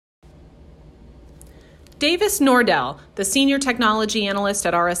Davis Nordell, the Senior Technology Analyst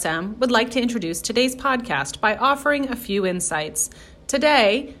at RSM, would like to introduce today's podcast by offering a few insights.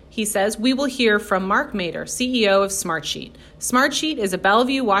 Today, he says, we will hear from Mark Mader, CEO of Smartsheet. Smartsheet is a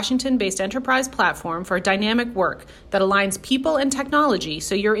Bellevue, Washington-based enterprise platform for dynamic work that aligns people and technology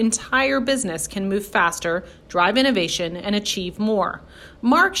so your entire business can move faster, drive innovation, and achieve more.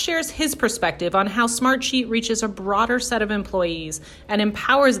 Mark shares his perspective on how Smartsheet reaches a broader set of employees and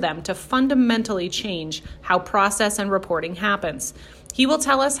empowers them to fundamentally change how process and reporting happens. He will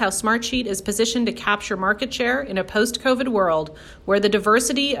tell us how Smartsheet is positioned to capture market share in a post-COVID world where the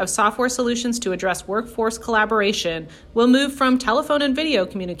diversity of software solutions to address workforce collaboration will move from telephone and video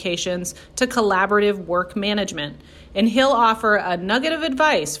communications to collaborative work management. And he'll offer a nugget of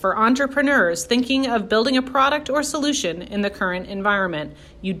advice for entrepreneurs thinking of building a product or solution in the current environment.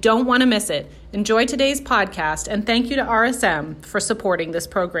 You don't want to miss it. Enjoy today's podcast, and thank you to RSM for supporting this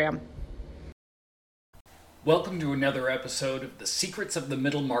program. Welcome to another episode of the Secrets of the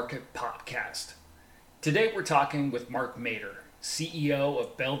Middle Market podcast. Today we're talking with Mark Mader, CEO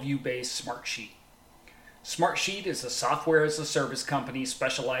of Bellevue-based Smartsheet. Smartsheet is a software-as-a-service company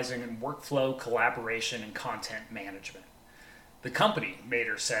specializing in workflow, collaboration, and content management. The company,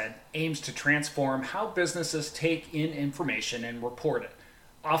 Mader said, aims to transform how businesses take in information and report it,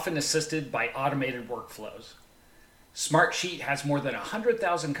 often assisted by automated workflows. Smartsheet has more than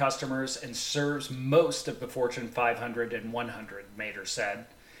 100,000 customers and serves most of the Fortune 500 and 100, Mader said.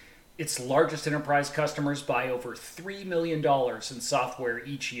 Its largest enterprise customers buy over $3 million in software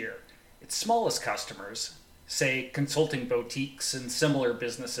each year. Its smallest customers, say consulting boutiques and similar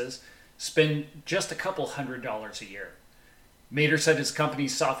businesses, spend just a couple $100 a year. Mader said his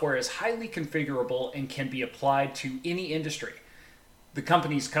company's software is highly configurable and can be applied to any industry. The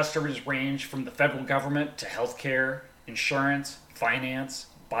company's customers range from the federal government to healthcare, insurance, finance,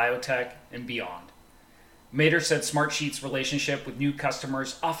 biotech, and beyond. Mader said Smartsheet's relationship with new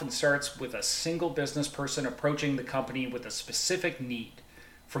customers often starts with a single business person approaching the company with a specific need.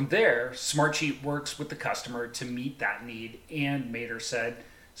 From there, Smartsheet works with the customer to meet that need, and Mader said,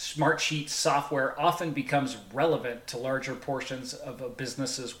 Smartsheet software often becomes relevant to larger portions of a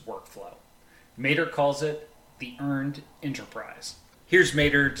business's workflow. Mader calls it the earned enterprise. Here's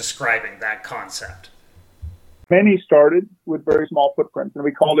Mader describing that concept. Many started with very small footprints, and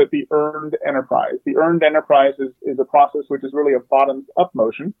we called it the earned enterprise. The earned enterprise is a process which is really a bottoms-up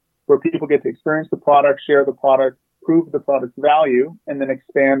motion, where people get to experience the product, share the product, prove the product's value, and then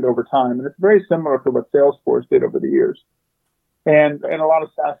expand over time. And it's very similar to what Salesforce did over the years. And a lot of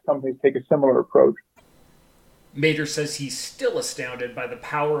SaaS companies take a similar approach. Mader says he's still astounded by the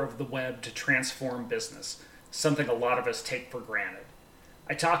power of the web to transform business, something a lot of us take for granted.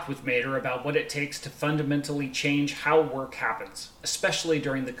 I talked with Mader about what it takes to fundamentally change how work happens, especially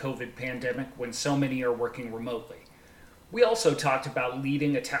during the COVID pandemic when so many are working remotely. We also talked about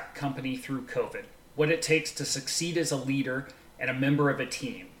leading a tech company through COVID, what it takes to succeed as a leader and a member of a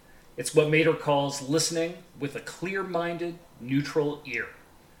team. It's what Mader calls listening with a clear-minded, neutral ear.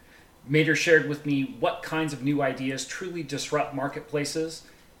 Mader shared with me what kinds of new ideas truly disrupt marketplaces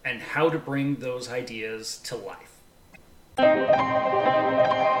and how to bring those ideas to life.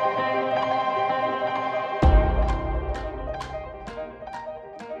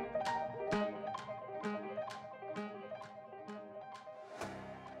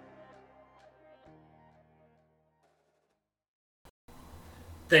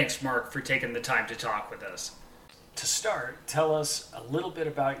 Thanks, Mark, for taking the time to talk with us. To start, tell us a little bit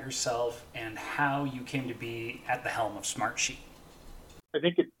about yourself and how you came to be at the helm of Smartsheet. I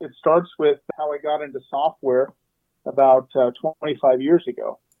think it starts with how I got into software about 25 years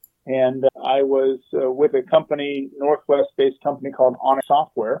ago. And I was with a company, Northwest-based company called Onyx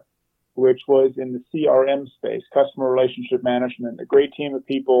Software, which was in the CRM space, customer relationship management. A great team of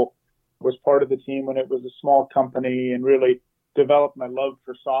people, was part of the team when it was a small company, and really developed my love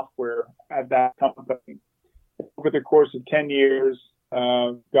for software at that company. Over the course of 10 years,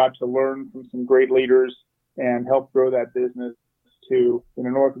 got to learn from some great leaders and help grow that business to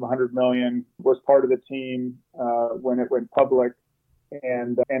north of 100 million, was part of the team when it went public.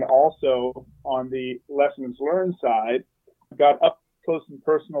 And also on the lessons learned side, got up close and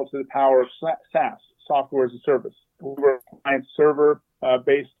personal to the power of SaaS, software as a service. We were a client server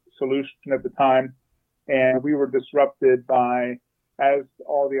based solution at the time, and we were disrupted by, as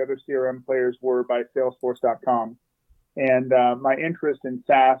all the other CRM players were, by Salesforce.com. And my interest in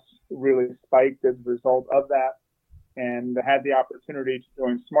SaaS really spiked as a result of that, and had the opportunity to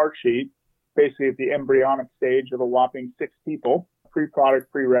join Smartsheet, basically at the embryonic stage of a whopping 6 people,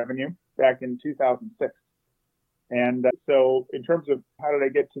 pre-product, pre-revenue, back in 2006. And so in terms of how did I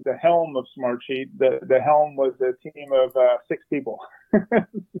get to the helm of Smartsheet, the helm was a team of 6 people.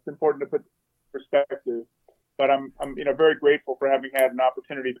 It's important to put perspective. But I'm very grateful for having had an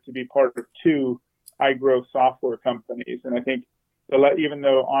opportunity to be part of 2 high-growth software companies. And I think even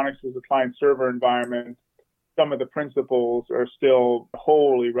though Onyx was a client-server environment, some of the principles are still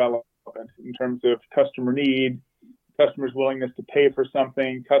wholly relevant in terms of customer need, customers' willingness to pay for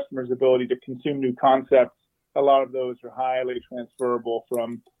something, customers' ability to consume new concepts. A lot of those are highly transferable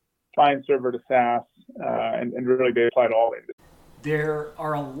from client-server to SaaS, and really they apply to all industries. There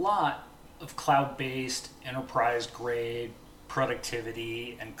are a lot of cloud-based, enterprise-grade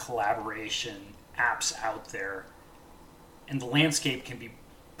productivity and collaboration apps out there, and the landscape can be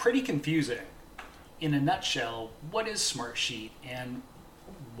pretty confusing. In a nutshell, what is Smartsheet and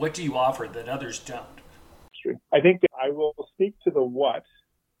what do you offer that others don't? I think I will speak to the what,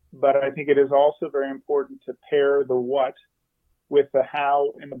 but I think it is also very important to pair the what with the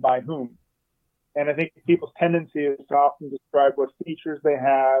how and the by whom. And I think people's tendency is to often describe what features they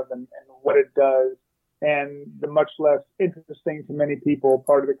have and what it does. And the much less interesting to many people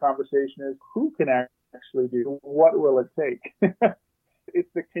part of the conversation is who can actually do, what will it take? It's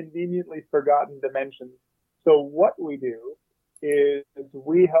the conveniently forgotten dimension. So what we do is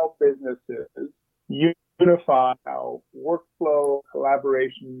we help businesses unify how workflow,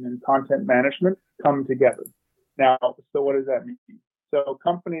 collaboration, and content management come together. Now, so what does that mean? So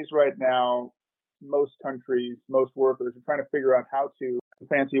companies right now, most countries, most workers are trying to figure out how to, a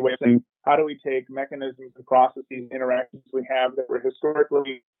fancy way of saying, how do we take mechanisms and processes, interactions we have that were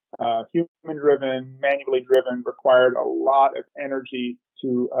historically human-driven, manually driven, required a lot of energy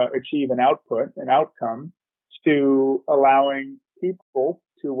to achieve an outcome, to allowing people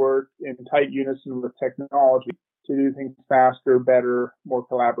to work in tight unison with technology to do things faster, better, more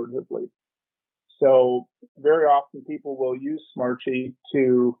collaboratively. So very often people will use Smartsheet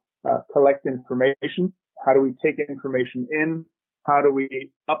to collect information. How do we take information in? How do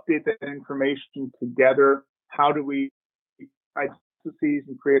we update that information together? How do we processes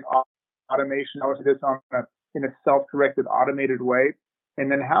and create automation? How do this in a self-directed, automated way?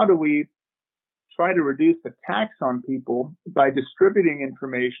 And then how do we try to reduce the tax on people by distributing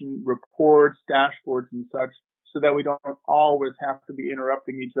information, reports, dashboards, and such, so that we don't always have to be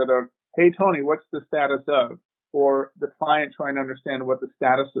interrupting each other. Hey, Tony, what's the status of? Or the client trying to understand what the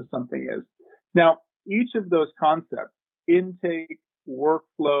status of something is. Now, each of those concepts, intake,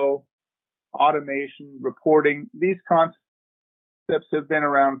 workflow, automation, reporting, these concepts have been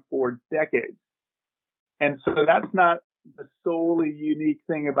around for decades. And so that's not the solely unique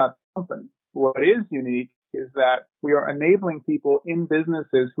thing about the company. What is unique is that we are enabling people in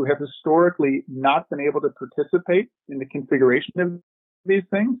businesses who have historically not been able to participate in the configuration of these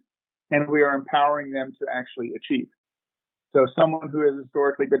things, and we are empowering them to actually achieve. So someone who has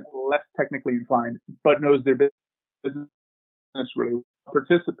historically been less technically inclined, but knows their business really well,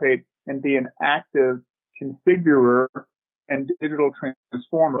 participate and be an active configurer and digital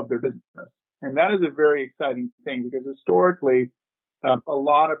transformer of their business. And that is a very exciting thing because historically, a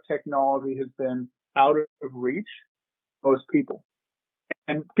lot of technology has been out of reach for most people.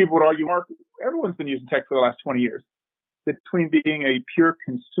 And people would argue, Mark, everyone's been using tech for the last 20 years. Between being a pure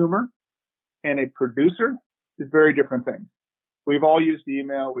consumer and a producer is very different things. We've all used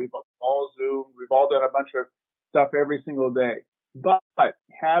email, we've all Zoom, we've all done a bunch of stuff every single day. But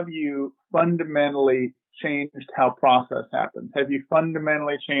have you fundamentally changed how process happens? Have you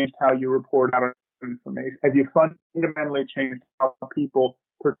fundamentally changed how you report out information? Have you fundamentally changed how people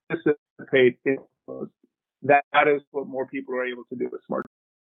participate in those? That is what more people are able to do with Smart.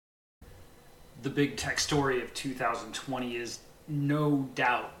 The big tech story of 2020 is no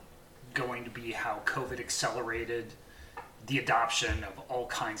doubt going to be how COVID accelerated the adoption of all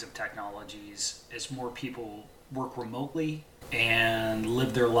kinds of technologies as more people work remotely and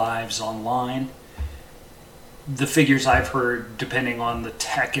live their lives online. The figures I've heard, depending on the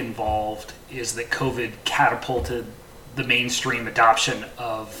tech involved, is that COVID catapulted the mainstream adoption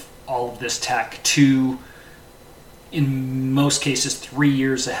of all of this tech to, in most cases, 3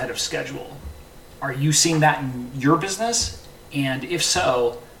 years ahead of schedule. Are you seeing that in your business? And if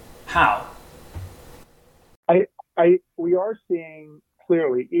so, how? We are seeing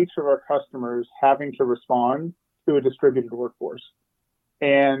clearly each of our customers having to respond to a distributed workforce.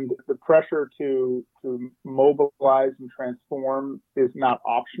 And the pressure to mobilize and transform is not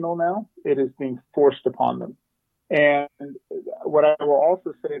optional now. It is being forced upon them. And what I will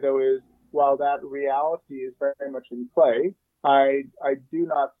also say, though, is while that reality is very much in play, I do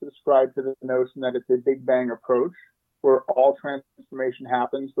not subscribe to the notion that it's a big bang approach where all transformation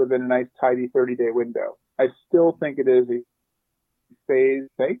happens within a nice, tidy 30-day window. I still think it is a phase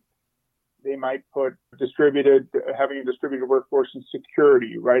sake. They might put having a distributed workforce and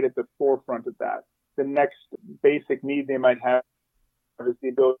security right at the forefront of that. The next basic need they might have is the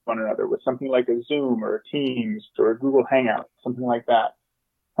ability to one another with something like a Zoom or a Teams or a Google Hangout, something like that.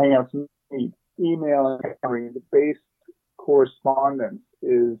 Hangouts, email, and the base correspondence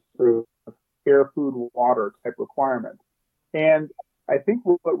is sort of air, food, water type requirement. And I think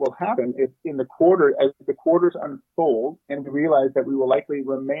what will happen is as the quarters unfold and we realize that we will likely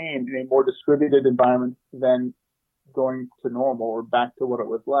remain in a more distributed environment than going to normal or back to what it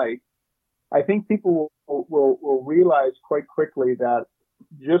was like, I think people will realize quite quickly that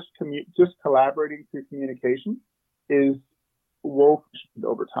just collaborating through communication is woeful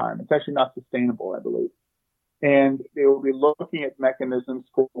over time. It's actually not sustainable, I believe. And they will be looking at mechanisms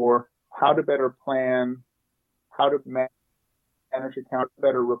for how to better plan, how to manage accounts,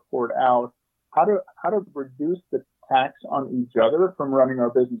 better report out, how to reduce the tax on each other from running our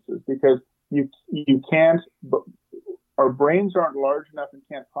businesses, because you can't. Our brains aren't large enough and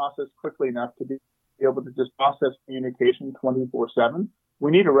can't process quickly enough to be able to just process communication 24/7.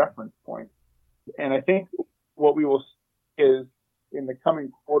 We need a reference point, and I think what we will see is in the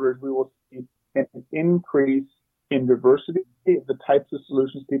coming quarters we will see an increase in diversity of the types of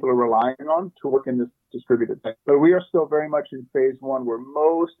solutions people are relying on to work in this distributed thing. But we are still very much in phase one, where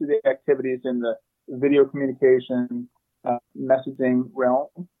most of the activities in the video communication, messaging realm,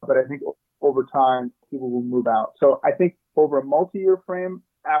 but I think over time, people will move out. So I think over a multi-year frame,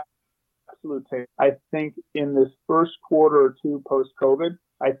 absolute take. I think in this first quarter or two post-COVID,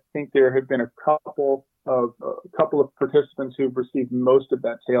 I think there have been a couple of participants who've received most of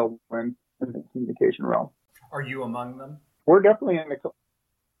that tailwind in the communication realm. Are you among them? We're definitely in the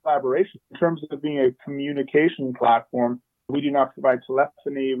collaboration. In terms of being a communication platform, we do not provide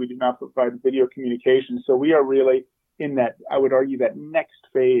telephony. We do not provide video communication. So we are really in that, I would argue, that next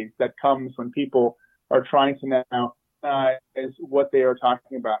phase that comes when people are trying to now is what they are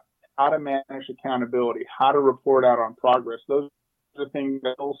talking about, how to manage accountability, how to report out on progress. Those are things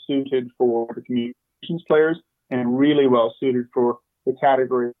that are well suited for the communications players and really well suited for the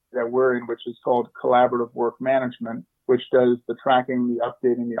category that we're in, which is called collaborative work management, which does the tracking, the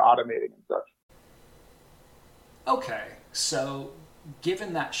updating, the automating and such. Okay, so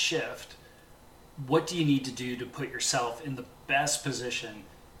given that shift, what do you need to do to put yourself in the best position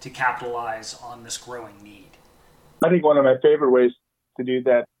to capitalize on this growing need? I think one of my favorite ways to do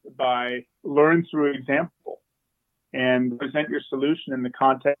that by learn through example and present your solution in the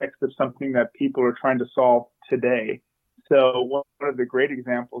context of something that people are trying to solve today. So one of the great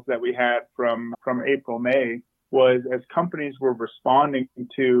examples that we had from April, May was as companies were responding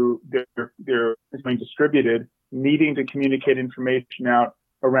to their being distributed, needing to communicate information out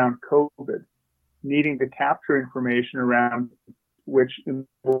around COVID, needing to capture information around which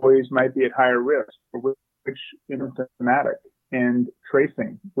employees might be at higher risk, or which symptomatic, and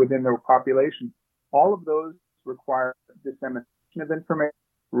tracing within their population. All of those require dissemination of information,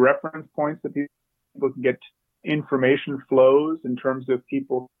 reference points that people can get information flows in terms of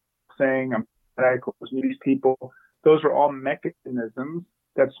people saying, I'm these people. Those are all mechanisms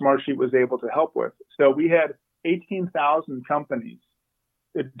that Smartsheet was able to help with. So we had 18,000 companies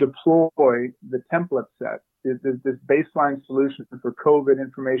deploy the template set, this baseline solution for COVID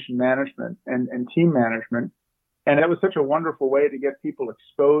information management and team management. And that was such a wonderful way to get people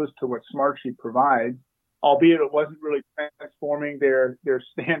exposed to what Smartsheet provides, albeit it wasn't really transforming their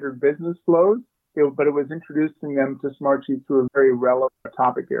standard business flows, but it was introducing them to Smartsheet through a very relevant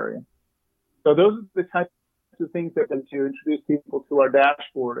topic area. So those are the types of things that to introduce people to our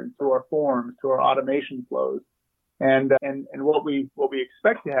dashboard and to our forms, to our automation flows. And what we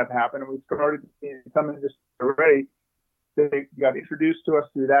expect to have happen, and we've started to see some of this already, they got introduced to us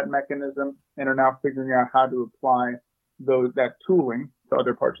through that mechanism and are now figuring out how to apply that tooling to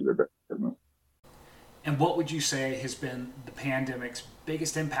other parts of their business. And what would you say has been the pandemic's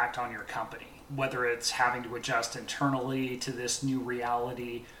biggest impact on your company, whether it's having to adjust internally to this new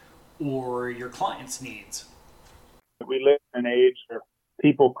reality or your clients' needs? We live in an age where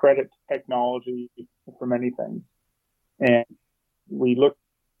people credit technology for many things. And we look at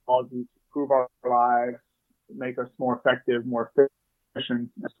technology to improve our lives, make us more effective, more efficient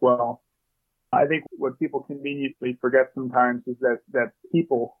as well. I think what people conveniently forget sometimes is that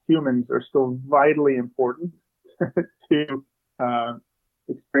humans are still vitally important to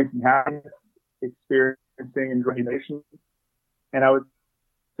experiencing happiness, experiencing enjoying relations. And I would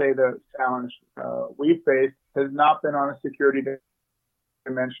say the challenge we faced has not been on a security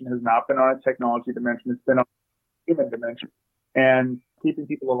dimension, has not been on a technology dimension, it's been on a human dimension. And keeping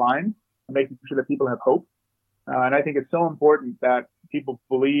people aligned making sure that people have hope. And I think it's so important that people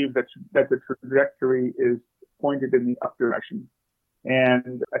believe that the trajectory is pointed in the up direction.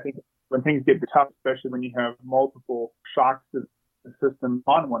 And I think when things get tough, especially when you have multiple shocks to the system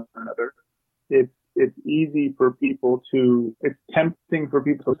on one another, it's easy for people it's tempting for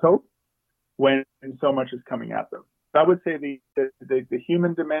people to hope when so much is coming at them. I would say the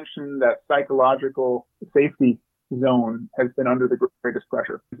human dimension, that psychological safety zone, has been under the greatest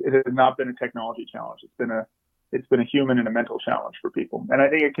pressure. It has not been a technology challenge. It's been a human and a mental challenge for people. And I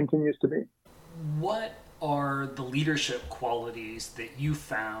think it continues to be. What are the leadership qualities that you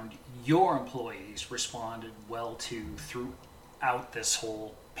found your employees responded well to throughout this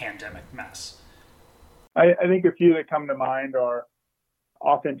whole pandemic mess? I think a few that come to mind are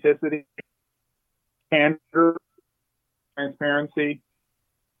authenticity, candor, transparency.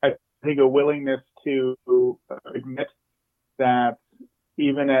 I think a willingness to admit that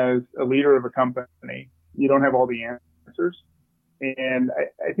even as a leader of a company, you don't have all the answers. And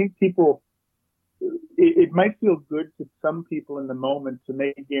I think people, it might feel good to some people in the moment to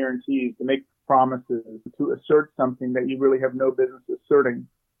make guarantees, to make promises, to assert something that you really have no business asserting.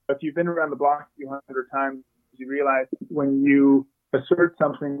 If you've been around the block a few hundred times, you realize when you assert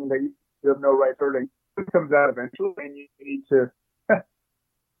something that you have no right asserting, it comes out eventually, and you need to,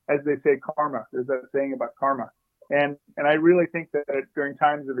 as they say, karma. There's that saying about karma. And I really think that during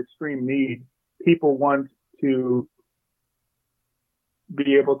times of extreme need, people want to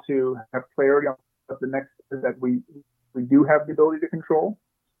be able to have clarity on what the next is that we do have the ability to control.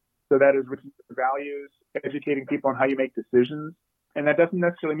 So that is reaching values, educating people on how you make decisions. And that doesn't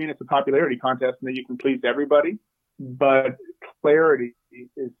necessarily mean it's a popularity contest and that you can please everybody, but clarity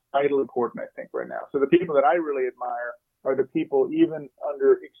is vitally important, I think, right now. So the people that I really admire are the people, even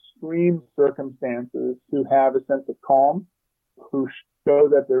under extreme circumstances, who have a sense of calm, who show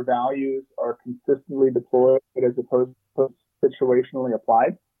that their values are consistently deployed as opposed to situationally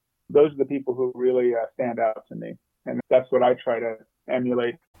applied. Those are the people who really stand out to me. And that's what I try to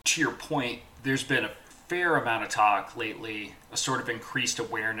emulate. To your point, there's been a fair amount of talk lately, a sort of increased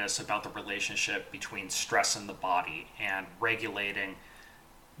awareness about the relationship between stress in the body and regulating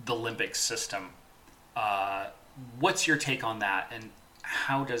the limbic system. What's your take on that, and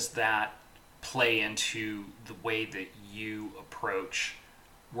how does that play into the way that you approach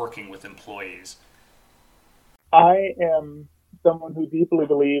working with employees? I am someone who deeply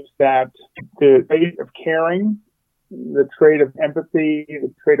believes that the trait of caring, the trait of empathy,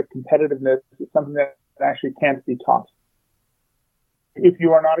 the trait of competitiveness is something that actually can't be taught. If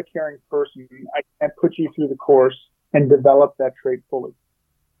you are not a caring person, I can't put you through the course and develop that trait fully.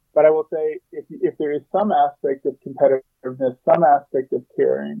 But I will say, if there is some aspect of competitiveness, some aspect of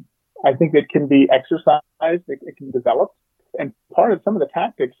caring, I think it can be exercised, it can develop. And part of some of the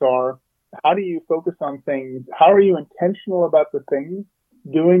tactics are, how do you focus on things? How are you intentional about the things,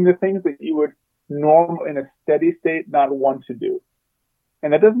 doing the things that you would normally in a steady state not want to do?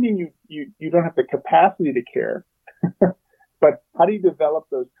 And that doesn't mean you don't have the capacity to care, but how do you develop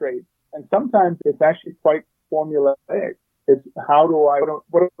those traits? And sometimes it's actually quite formulaic. It's what do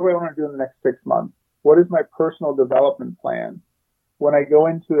I want to do in the next 6 months? What is my personal development plan? When I go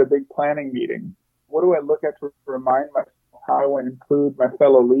into a big planning meeting, what do I look at to remind myself how I want to include my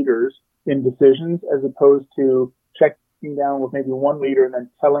fellow leaders in decisions, as opposed to checking down with maybe one leader and then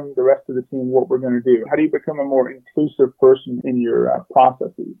telling the rest of the team what we're going to do? How do you become a more inclusive person in your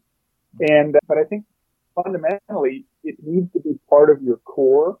processes? But I think fundamentally, it needs to be part of your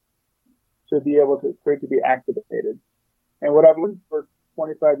core to be able for it to be activated. And what I've learned for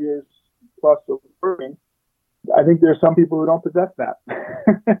 25 years plus of working, I think there's some people who don't possess that.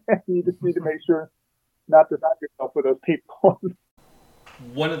 You just need to make sure not to knock yourself with those people.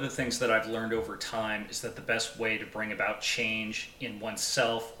 One of the things that I've learned over time is that the best way to bring about change in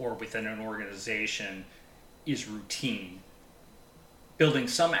oneself or within an organization is routine. Building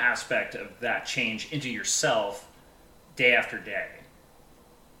some aspect of that change into yourself day after day.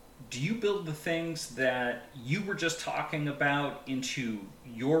 Do you build the things that you were just talking about into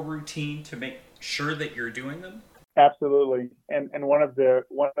your routine to make sure that you're doing them? Absolutely. And one of the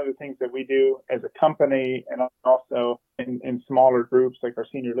things that we do as a company, and also in smaller groups like our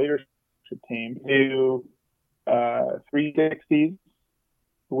senior leadership team, do 360s.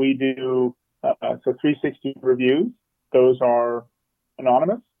 We do 360 reviews. Those are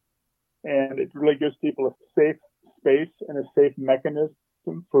anonymous, and it really gives people a safe space and a safe mechanism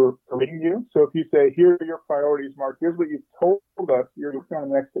for reading you. So if you say, here are your priorities, Mark, here's what you've told us you're going to do in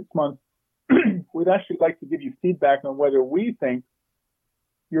the next 6 months, we'd actually like to give you feedback on whether we think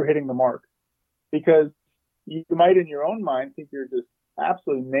you're hitting the mark. Because you might in your own mind think you're just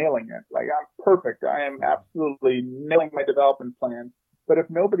absolutely nailing it. Like I'm perfect. I am absolutely nailing my development plan. But if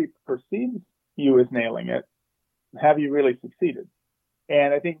nobody perceives you as nailing it, have you really succeeded?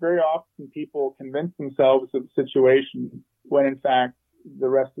 And I think very often people convince themselves of the situation when in fact the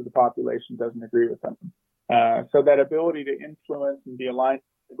rest of the population doesn't agree with them. So that ability to influence and be aligned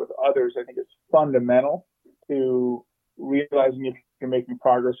with others, I think, is fundamental to realizing if you're making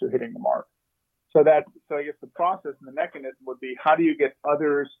progress or hitting the mark. So I guess the process and the mechanism would be, how do you get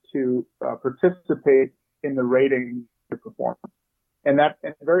others to participate in the rating of performance? And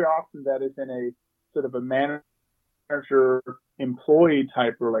very often that is in a sort of a manager-employee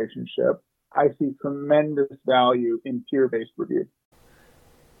type relationship. I see tremendous value in peer-based review.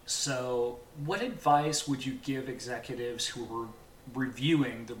 So what advice would you give executives who are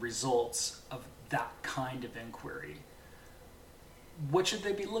reviewing the results of that kind of inquiry? What should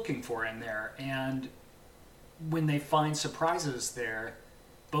they be looking for in there? And when they find surprises there,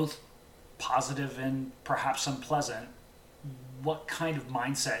 both positive and perhaps unpleasant, what kind of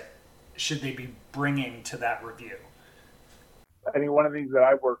mindset should they be bringing to that review? I think one of the things that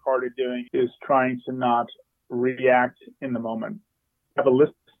I work hard at doing is trying to not react in the moment. Have a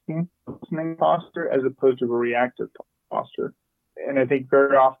listening posture as opposed to a reactive posture. And I think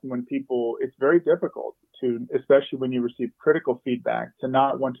very often when it's very difficult to, especially when you receive critical feedback, to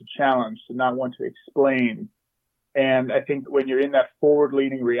not want to challenge, to not want to explain. And I think when you're in that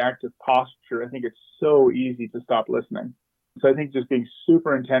forward-leaning reactive posture, I think it's so easy to stop listening. So I think just being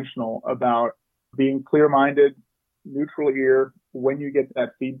super intentional about being clear-minded, neutral ear when you get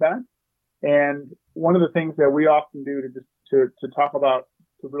that feedback. And one of the things that we often do to talk about,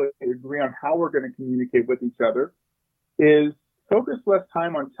 to really agree on how we're going to communicate with each other, is focus less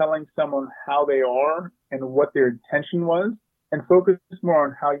time on telling someone how they are and what their intention was, and focus more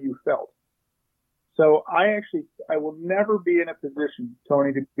on how you felt. So I will never be in a position,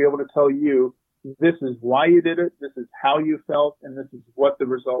 Tony, to be able to tell you, this is why you did it, this is how you felt, and this is what the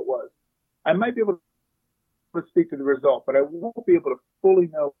result was. I might be able to speak to the result, but I won't be able to fully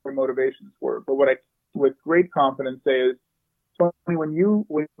know what your motivations were. But what I, with great confidence, say is, Tony, when you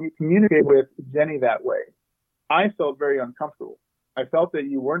communicate with Jenny that way, I felt very uncomfortable. I felt that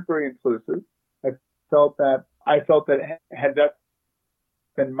you weren't very inclusive. I felt that had that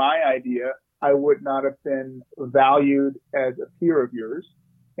been my idea, I would not have been valued as a peer of yours.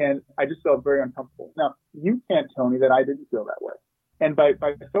 And I just felt very uncomfortable. Now, you can't tell me that I didn't feel that way. And by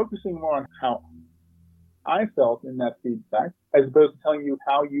focusing more on how I felt in that feedback, as opposed to telling you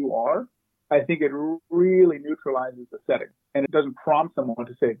how you are, I think it really neutralizes the setting. And it doesn't prompt someone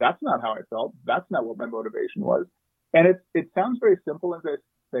to say, that's not how I felt. That's not what my motivation was. And it sounds very simple as I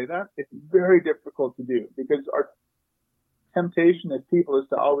say that. It's very difficult to do, because our temptation as people is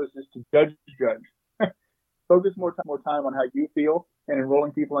to always just to judge. Focus more time on how you feel and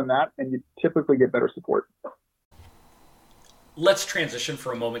enrolling people in that, and you typically get better support. Let's transition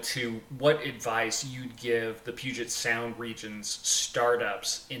for a moment to what advice you'd give the Puget Sound region's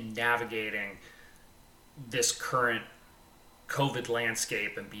startups in navigating this current COVID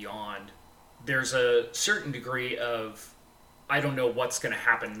landscape and beyond. There's a certain degree of, I don't know what's going to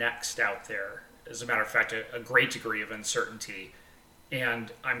happen next out there. As a matter of fact, a great degree of uncertainty.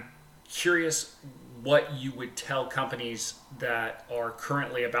 And I'm curious what you would tell companies that are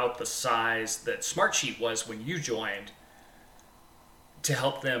currently about the size that Smartsheet was when you joined, to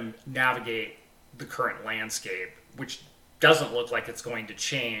help them navigate the current landscape, which doesn't look like it's going to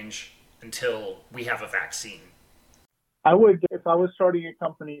change until we have a vaccine. I would, if I was starting a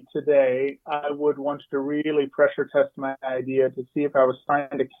company today, I would want to really pressure test my idea to see if I was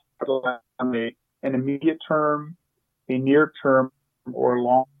trying to capitalize on an immediate term, a near term, or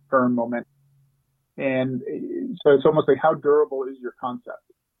long-term momentum. And so it's almost like, how durable is your concept?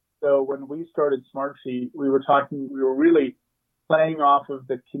 So when we started Smartsheet, we were really playing off of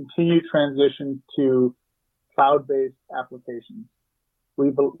the continued transition to cloud-based applications.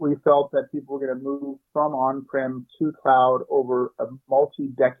 We felt that people were going to move from on-prem to cloud over a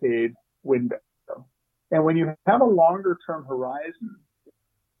multi-decade window. And when you have a longer-term horizon,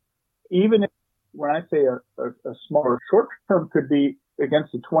 even if, when I say a smaller short-term could be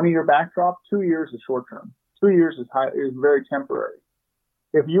against a 20-year backdrop, 2 years is short-term. 2 years is very temporary.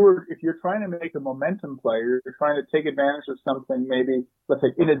 If you're trying to make a momentum play, you're trying to take advantage of something, maybe, let's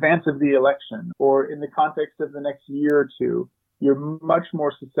say, in advance of the election or in the context of the next year or two, you're much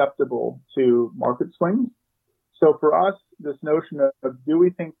more susceptible to market swings. So for us, this notion of do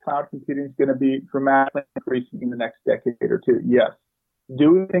we think cloud computing is going to be dramatically increasing in the next decade or two? Yes.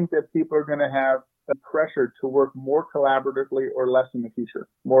 Do we think that people are going to have a pressure to work more collaboratively or less in the future?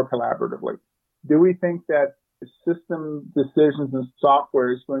 More collaboratively. Do we think that system decisions and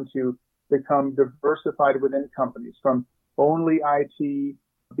software is going to become diversified within companies, from only IT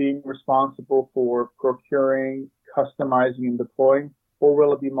being responsible for procuring, customizing, and deploying, or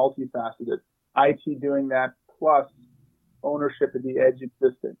will it be multifaceted? IT doing that plus ownership at the edge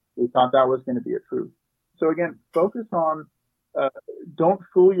existing. We thought that was going to be a truth. So again, focus on, don't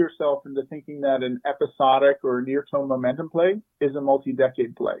fool yourself into thinking that an episodic or a near-term momentum play is a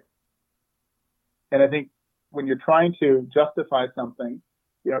multi-decade play. And I think when you're trying to justify something,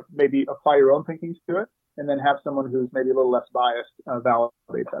 maybe apply your own thinking to it, and then have someone who's maybe a little less biased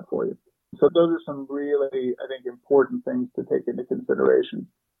validate that for you. So those are some really, I think, important things to take into consideration.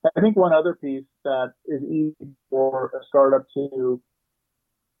 I think one other piece that is easy for a startup to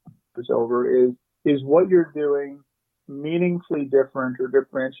over is what you're doing meaningfully different or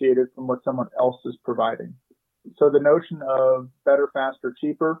differentiated from what someone else is providing. So the notion of better, faster,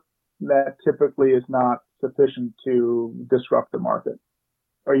 cheaper, that typically is not sufficient to disrupt the market.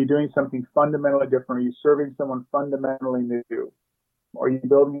 Are you doing something fundamentally different? Are you serving someone fundamentally new? Are you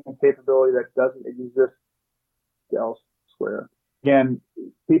building a capability that doesn't exist elsewhere? Again,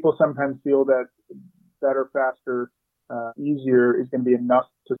 people sometimes feel that better, faster, easier is going to be enough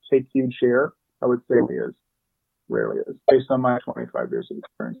to take huge share. I would say it is. Rarely is, based on my 25 years of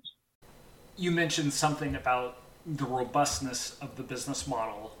experience. You mentioned something about the robustness of the business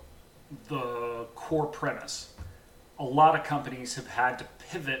model, the core premise. A lot of companies have had to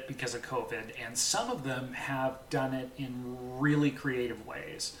pivot because of COVID, and some of them have done it in really creative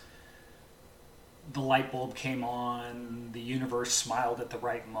ways. The light bulb came on, the universe smiled at the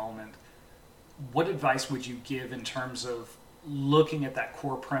right moment. What advice would you give in terms of looking at that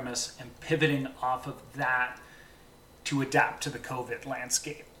core premise and pivoting off of that to adapt to the COVID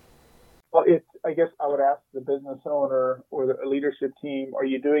landscape? Well, I guess I would ask the business owner or the leadership team, are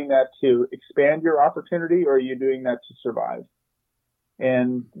you doing that to expand your opportunity, or are you doing that to survive?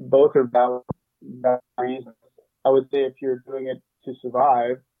 And both are valid reasons. I would say if you're doing it to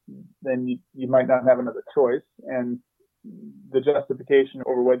survive, then you might not have another choice. And the justification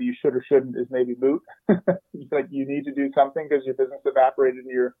over whether you should or shouldn't is maybe moot. Like you need to do something because your business evaporated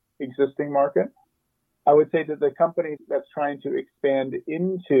in your existing market. I would say that the company that's trying to expand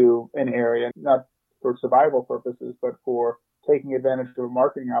into an area, not for survival purposes, but for taking advantage of a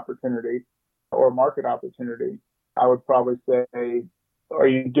marketing opportunity or a market opportunity, I would probably say, are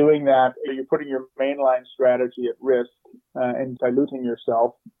you doing that? Are you putting your mainline strategy at risk and diluting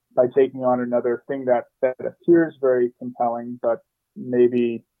yourself by taking on another thing that appears very compelling, but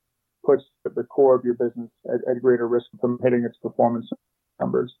maybe puts the core of your business at greater risk from hitting its performance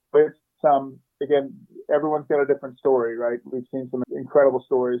numbers? But again, everyone's got a different story, right? We've seen some incredible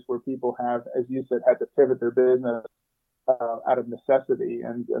stories where people have, as you said, had to pivot their business out of necessity,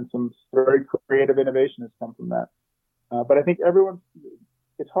 and some very creative innovation has come from that. But I think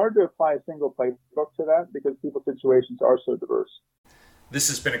it's hard to apply a single playbook to that because people's situations are so diverse. This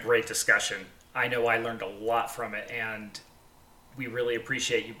has been a great discussion. I know I learned a lot from it, and we really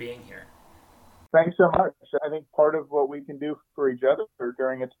appreciate you being here. Thanks so much. I think part of what we can do for each other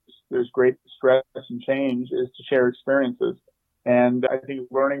during there's great stress and change is to share experiences. And I think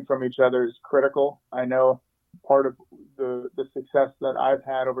learning from each other is critical. I know part of the success that I've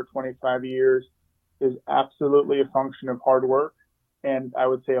had over 25 years is absolutely a function of hard work. And I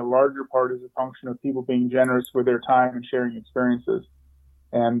would say a larger part is a function of people being generous with their time and sharing experiences.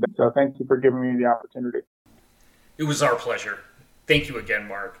 And so thank you for giving me the opportunity. It was our pleasure. Thank you again,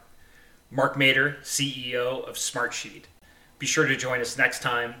 Mark. Mark Mader, CEO of Smartsheet. Be sure to join us next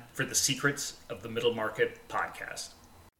time for the Secrets of the Middle Market podcast.